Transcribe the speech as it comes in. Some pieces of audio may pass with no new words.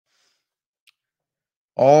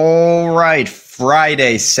All right,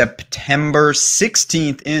 Friday, September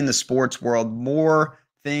 16th in the sports world. More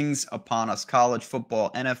things upon us. College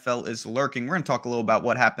football, NFL is lurking. We're going to talk a little about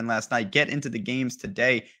what happened last night, get into the games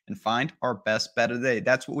today, and find our best bet of the day.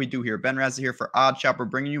 That's what we do here. Ben Rasa here for Odd Shopper,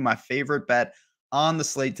 bringing you my favorite bet on the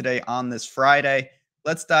slate today on this Friday.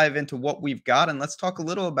 Let's dive into what we've got, and let's talk a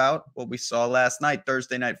little about what we saw last night,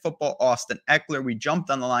 Thursday Night Football. Austin Eckler, we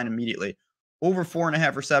jumped on the line immediately. Over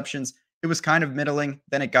 4.5 receptions. It was kind of middling.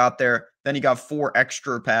 Then it got there. Then he got 4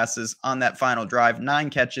 extra passes on that final drive.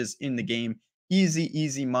 9 catches in the game.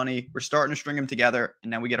 Easy money. We're starting to string them together.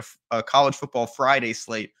 And now we get a college football Friday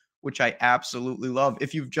slate, which I absolutely love.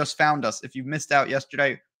 If you've just found us, if you've missed out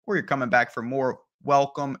yesterday, or you're coming back for more,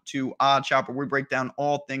 welcome to Odd Shopper. We break down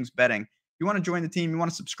all things betting. If you want to join the team, you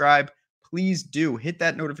want to subscribe, please do. Hit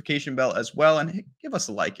that notification bell as well and give us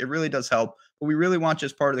a like. It really does help. But we really want you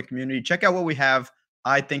as part of the community. Check out what we have.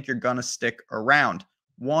 I think you're going to stick around.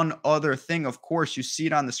 One other thing, of course, you see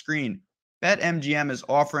it on the screen. BetMGM is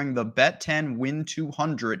offering the Bet 10 Win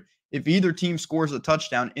 200 if either team scores a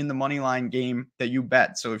touchdown in the money line game that you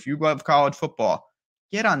bet. So if you love college football,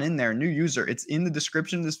 get on in there. New user. It's in the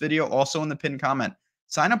description of this video, also in the pinned comment.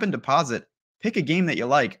 Sign up and deposit. Pick a game that you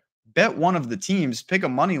like. Bet one of the teams. Pick a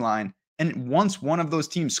money line. And once one of those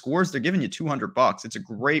teams scores, they're giving you $200. It's a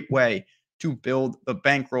great way to build the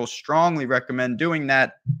bankroll. Strongly recommend doing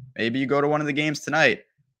that. Maybe you go to one of the games tonight.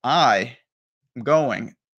 I am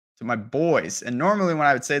going to my boys. And normally when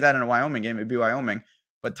I would say that in a Wyoming game, it'd be Wyoming.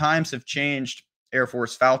 But times have changed. Air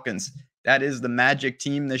Force Falcons. That is the magic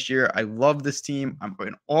team this year. I love this team. I'm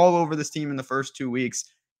going all over this team in the first 2 weeks.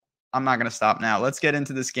 I'm not going to stop now. Let's get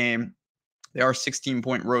into this game. They are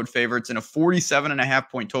 16-point road favorites and a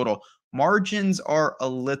 47.5-point total. Margins are a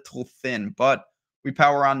little thin, but we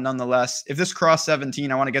power on nonetheless. If this crossed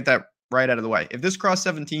 17, I want to get that right out of the way. If this crossed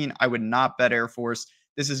 17, I would not bet Air Force.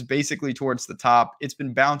 This is basically towards the top. It's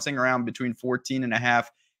been bouncing around between 14.5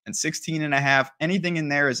 and 16.5. Anything in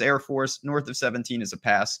there is Air Force. North of 17 is a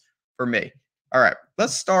pass for me. All right,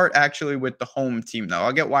 let's start actually with the home team, though.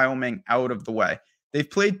 I'll get Wyoming out of the way. They've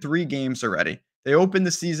played 3 games already. They opened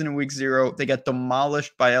the season in week 0. They got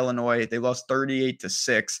demolished by Illinois. They lost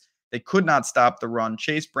 38-6. They could not stop the run.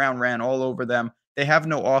 Chase Brown ran all over them. They have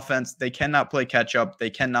no offense. They cannot play catch up. They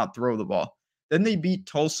cannot throw the ball. Then they beat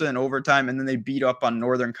Tulsa in overtime, and then they beat up on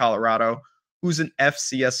Northern Colorado, who's an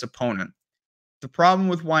FCS opponent. The problem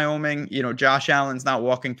with Wyoming, Josh Allen's not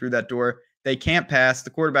walking through that door. They can't pass. The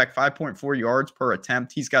quarterback, 5.4 yards per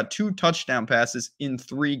attempt. He's got 2 touchdown passes in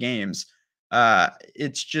 3 games.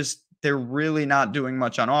 It's just they're really not doing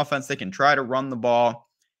much on offense. They can try to run the ball.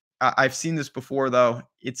 I've seen this before, though.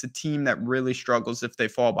 It's a team that really struggles if they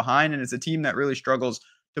fall behind, and it's a team that really struggles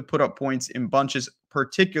to put up points in bunches,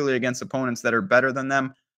 particularly against opponents that are better than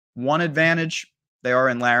them. One advantage, they are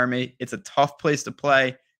in Laramie. It's a tough place to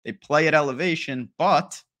play. They play at elevation,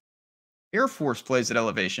 but Air Force plays at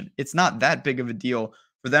elevation. It's not that big of a deal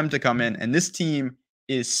for them to come in, and this team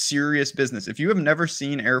is serious business. If you have never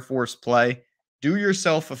seen Air Force play, do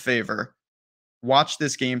yourself a favor. Watch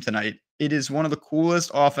this game tonight. It is one of the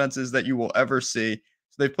coolest offenses that you will ever see.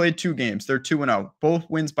 So they've played 2 games. They're 2-0. Both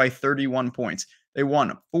wins by 31 points. They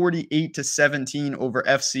won 48-17 over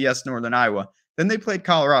FCS Northern Iowa. Then they played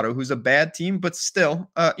Colorado, who's a bad team, but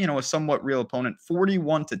still, a somewhat real opponent.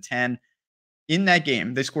 41-10 in that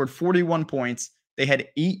game. They scored 41 points. They had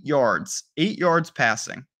 8 yards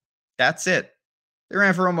passing. That's it. They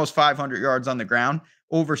ran for almost 500 yards on the ground,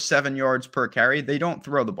 over 7 yards per carry. They don't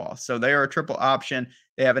throw the ball. So they are a triple option.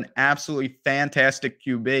 They have an absolutely fantastic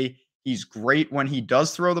QB. He's great when he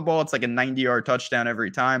does throw the ball. It's like a 90-yard touchdown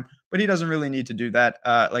every time, but he doesn't really need to do that.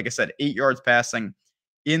 Like I said, 8 yards passing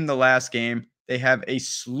in the last game. They have a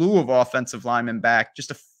slew of offensive linemen back,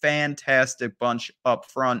 just a fantastic bunch up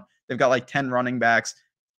front. They've got like 10 running backs.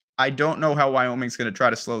 I don't know how Wyoming's going to try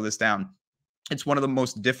to slow this down. It's one of the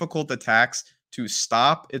most difficult attacks to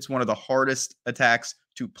stop. It's one of the hardest attacks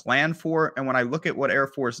to plan for. And when I look at what Air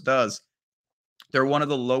Force does, they're one of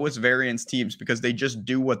the lowest variance teams because they just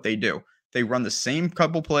do what they do. They run the same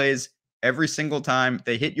couple plays every single time.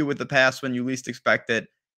 They hit you with the pass when you least expect it,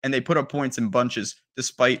 and they put up points in bunches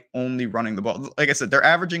despite only running the ball. Like I said, they're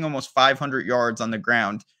averaging almost 500 yards on the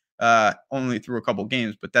ground only through a couple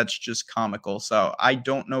games, but that's just comical. So I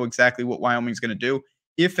don't know exactly what Wyoming's going to do.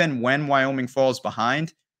 If and when Wyoming falls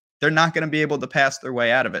behind, they're not going to be able to pass their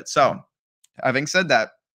way out of it. So having said that,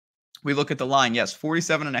 we look at the line. Yes,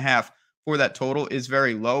 47.5 for that total is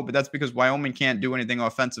very low, but that's because Wyoming can't do anything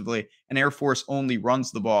offensively and Air Force only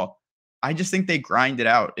runs the ball. I just think they grind it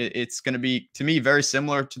out. It's going to be, to me, very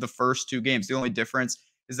similar to the first 2 games. The only difference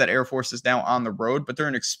is that Air Force is now on the road, but they're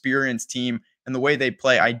an experienced team. and the way they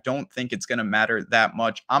play, I don't think it's going to matter that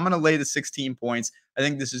much. I'm going to lay the 16 points. I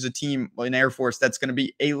think this is a team in Air Force that's going to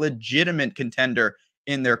be a legitimate contender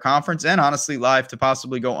in their conference and honestly live to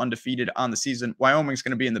possibly go undefeated on the season. Wyoming's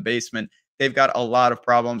going to be in the basement. They've got a lot of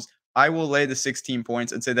problems. I will lay the 16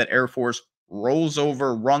 points and say that Air Force rolls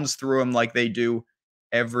over, runs through them like they do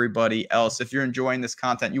everybody else. If you're enjoying this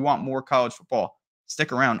content, you want more college football,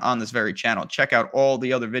 stick around on this very channel. Check out all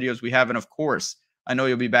the other videos we have. And of course, I know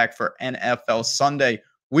you'll be back for NFL Sunday,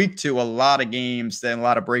 week 2, a lot of games, then a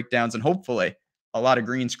lot of breakdowns, and hopefully a lot of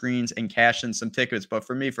green screens and cash in some tickets. But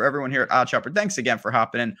for me, for everyone here at Odd Chopper, thanks again for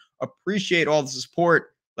hopping in. Appreciate all the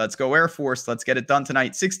support. Let's go Air Force. Let's get it done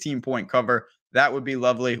tonight. 16-point cover. That would be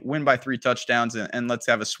lovely. Win by 3 touchdowns, and let's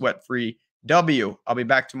have a sweat-free W. I'll be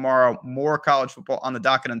back tomorrow. More college football on the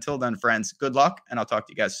docket. Until then, friends, good luck, and I'll talk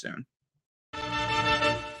to you guys soon.